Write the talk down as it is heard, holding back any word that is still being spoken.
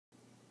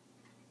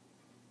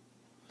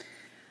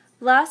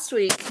Last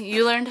week,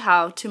 you learned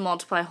how to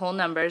multiply whole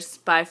numbers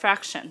by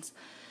fractions.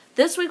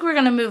 This week, we're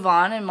going to move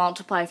on and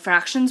multiply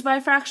fractions by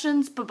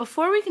fractions, but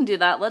before we can do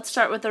that, let's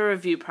start with a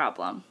review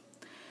problem.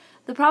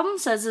 The problem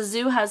says a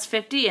zoo has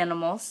 50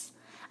 animals,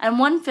 and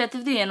 1/5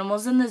 of the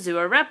animals in the zoo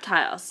are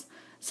reptiles.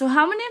 So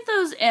how many of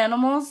those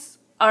animals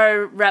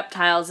are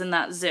reptiles in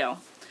that zoo?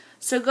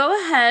 So go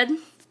ahead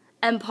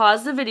and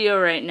pause the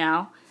video right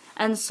now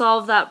and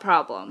solve that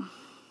problem.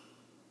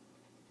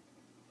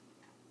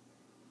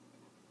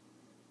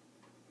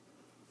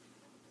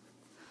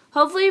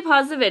 Hopefully you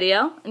paused the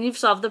video and you've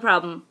solved the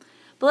problem,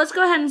 but let's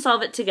go ahead and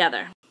solve it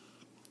together.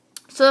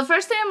 So the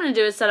first thing I'm going to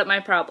do is set up my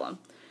problem.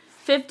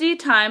 50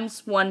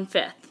 times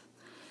 1/5.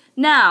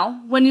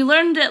 Now, when you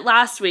learned it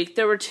last week,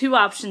 there were two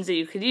options that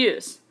you could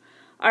use.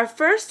 Our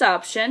first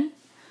option,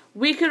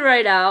 we could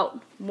write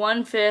out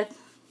 1/5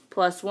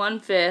 plus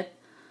 1/5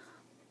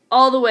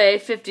 all the way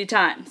 50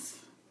 times.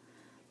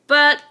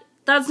 But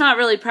that's not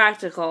really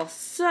practical,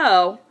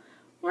 so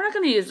we're not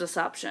going to use this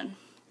option.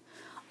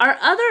 Our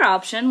other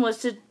option was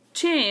to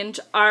change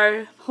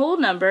our whole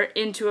number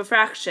into a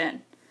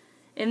fraction.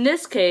 In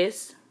this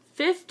case,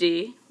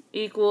 50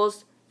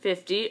 equals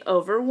 50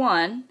 over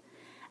 1,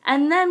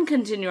 and then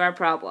continue our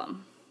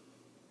problem.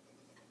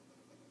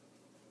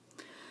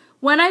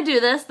 When I do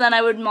this, then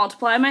I would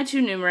multiply my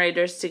two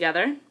numerators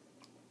together.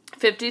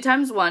 50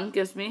 times 1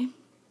 gives me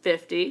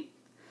 50.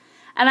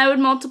 And I would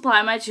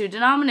multiply my two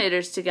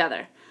denominators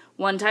together.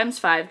 1 times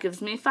 5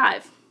 gives me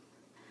 5.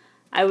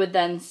 I would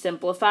then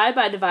simplify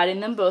by dividing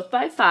them both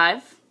by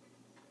 5.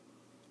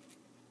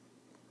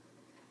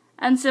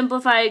 And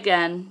simplify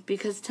again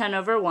because 10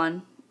 over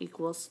 1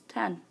 equals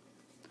 10.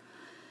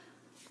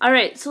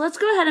 Alright, so let's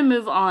go ahead and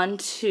move on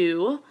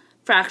to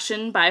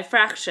fraction by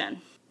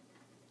fraction.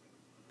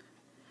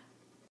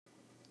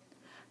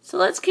 So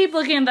let's keep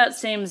looking at that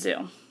same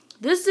zoo.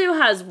 This zoo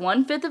has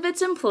 1/5 of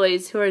its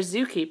employees who are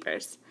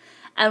zookeepers,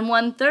 and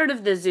 1/3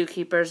 of the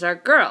zookeepers are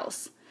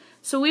girls.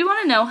 So we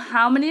want to know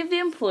how many of the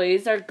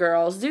employees are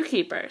girl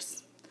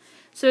zookeepers.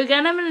 So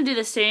again, I'm going to do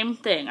the same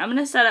thing. I'm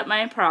going to set up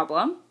my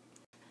problem.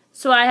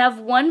 So I have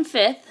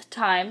 1/5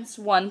 times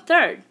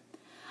 1/3.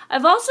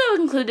 I've also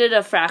included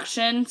a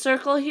fraction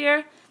circle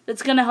here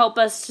that's going to help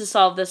us to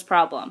solve this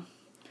problem.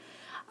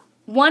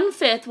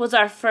 1/5 was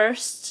our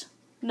first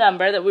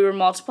number that we were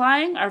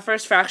multiplying, our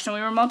first fraction we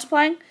were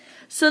multiplying.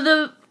 So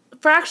the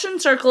fraction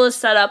circle is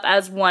set up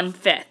as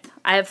 1/5.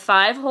 I have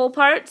 5 whole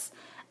parts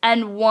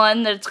and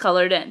 1 that's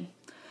colored in.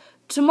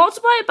 To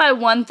multiply it by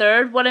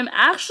 1/3, what I'm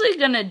actually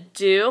going to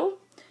do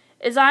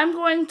is I'm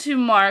going to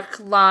mark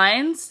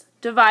lines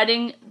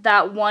dividing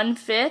that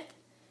 1/5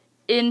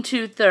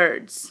 into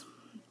thirds.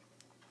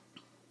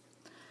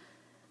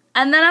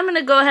 And then I'm going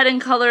to go ahead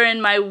and color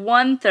in my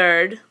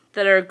 1/3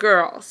 that are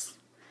girls.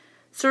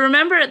 So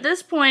remember at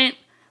this point,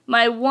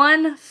 my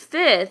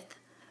 1/5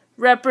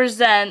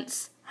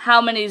 represents how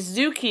many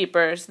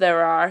zookeepers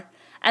there are,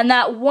 and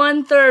that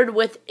 1/3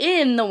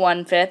 within the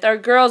 1/5 are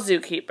girl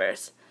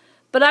zookeepers.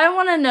 But I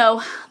want to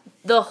know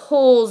the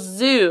whole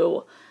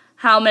zoo,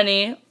 how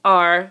many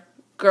are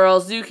girl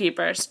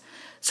zookeepers.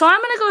 So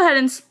I'm going to go ahead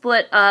and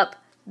split up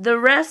the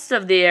rest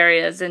of the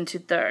areas into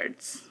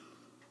thirds.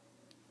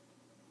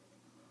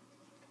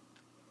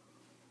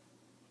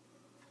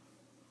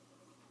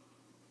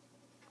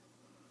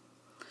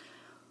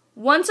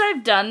 Once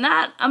I've done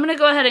that, I'm going to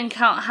go ahead and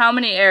count how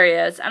many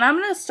areas, and I'm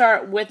going to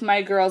start with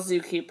my girl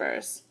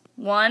zookeepers.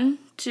 1,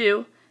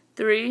 2,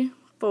 3,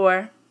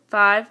 4,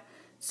 5,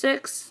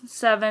 6,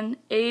 7,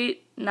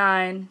 8,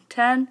 9,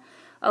 10,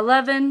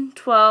 11,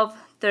 12,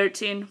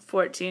 13,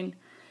 14,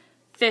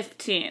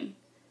 15.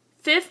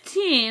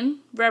 15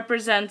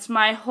 represents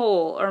my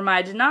whole, or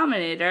my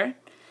denominator,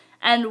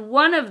 and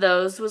one of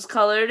those was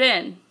colored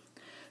in.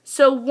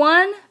 So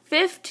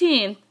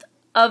 1/15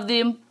 of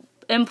the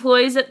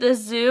employees at this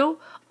zoo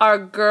are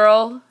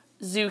girl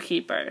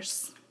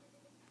zookeepers.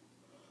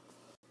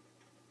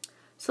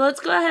 So let's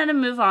go ahead and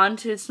move on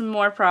to some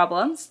more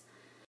problems.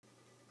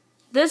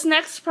 This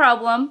next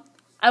problem,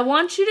 I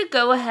want you to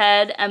go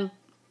ahead and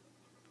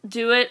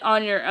do it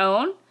on your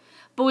own,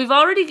 but we've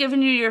already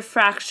given you your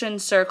fraction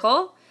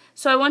circle,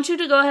 so I want you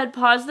to go ahead,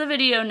 pause the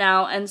video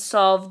now, and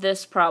solve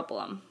this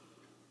problem.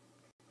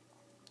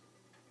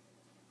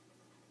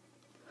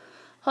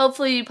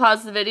 Hopefully you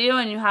paused the video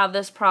and you have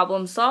this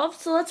problem solved,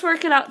 so let's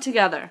work it out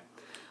together.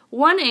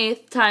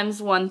 1/8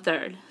 times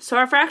 1/3. So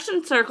our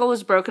fraction circle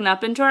was broken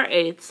up into our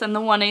eighths, and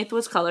the 1/8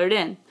 was colored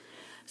in.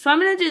 So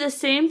I'm going to do the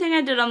same thing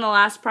I did on the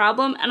last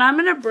problem, and I'm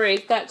going to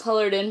break that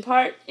colored in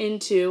part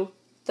into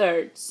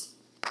thirds.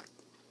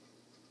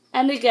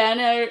 And again,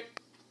 our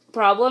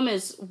problem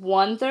is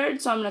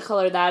 1/3, so I'm going to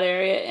color that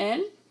area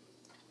in.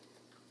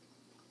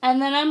 And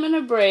then I'm going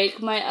to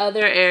break my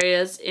other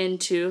areas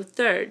into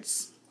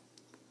thirds.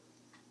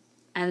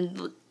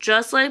 And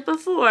just like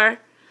before,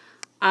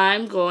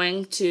 I'm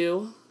going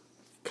to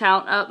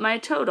count up my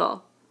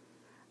total.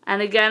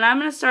 And again, I'm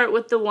going to start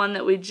with the one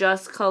that we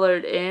just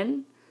colored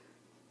in.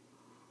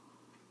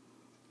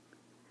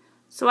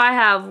 So I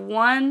have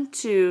 1,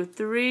 2,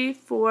 3,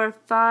 4,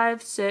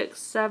 5, 6,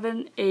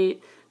 7,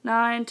 8,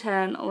 9,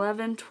 10,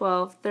 11,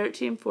 12,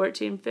 13,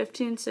 14,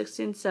 15,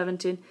 16,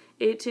 17,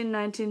 18,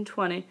 19,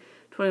 20,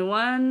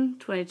 21,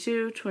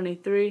 22,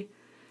 23,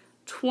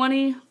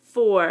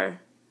 24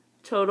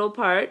 total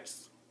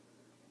parts,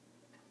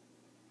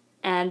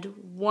 and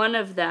one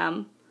of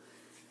them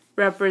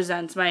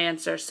represents my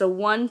answer. So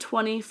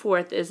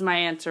 1/24 is my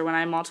answer when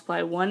I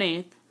multiply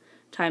 1/8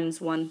 times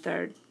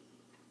 1/3.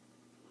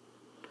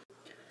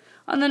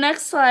 On the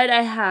next slide,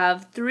 I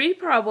have 3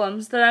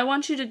 problems that I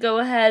want you to go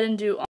ahead and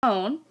do on your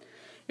own.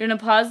 You're going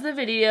to pause the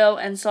video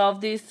and solve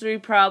these 3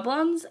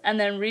 problems and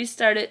then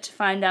restart it to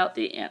find out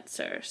the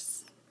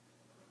answers.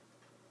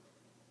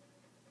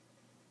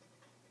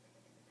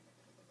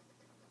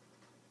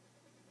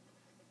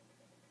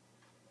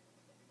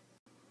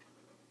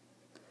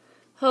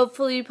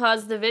 Hopefully you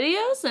paused the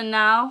videos and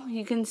now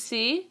you can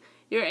see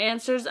your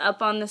answers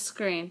up on the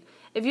screen.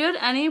 If you had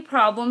any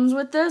problems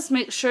with this,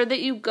 make sure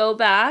that you go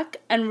back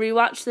and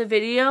rewatch the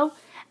video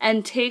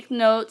and take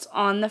notes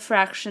on the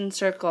fraction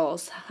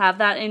circles. Have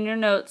that in your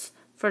notes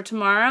for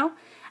tomorrow.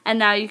 And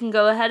now you can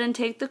go ahead and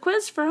take the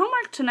quiz for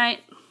homework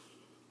tonight.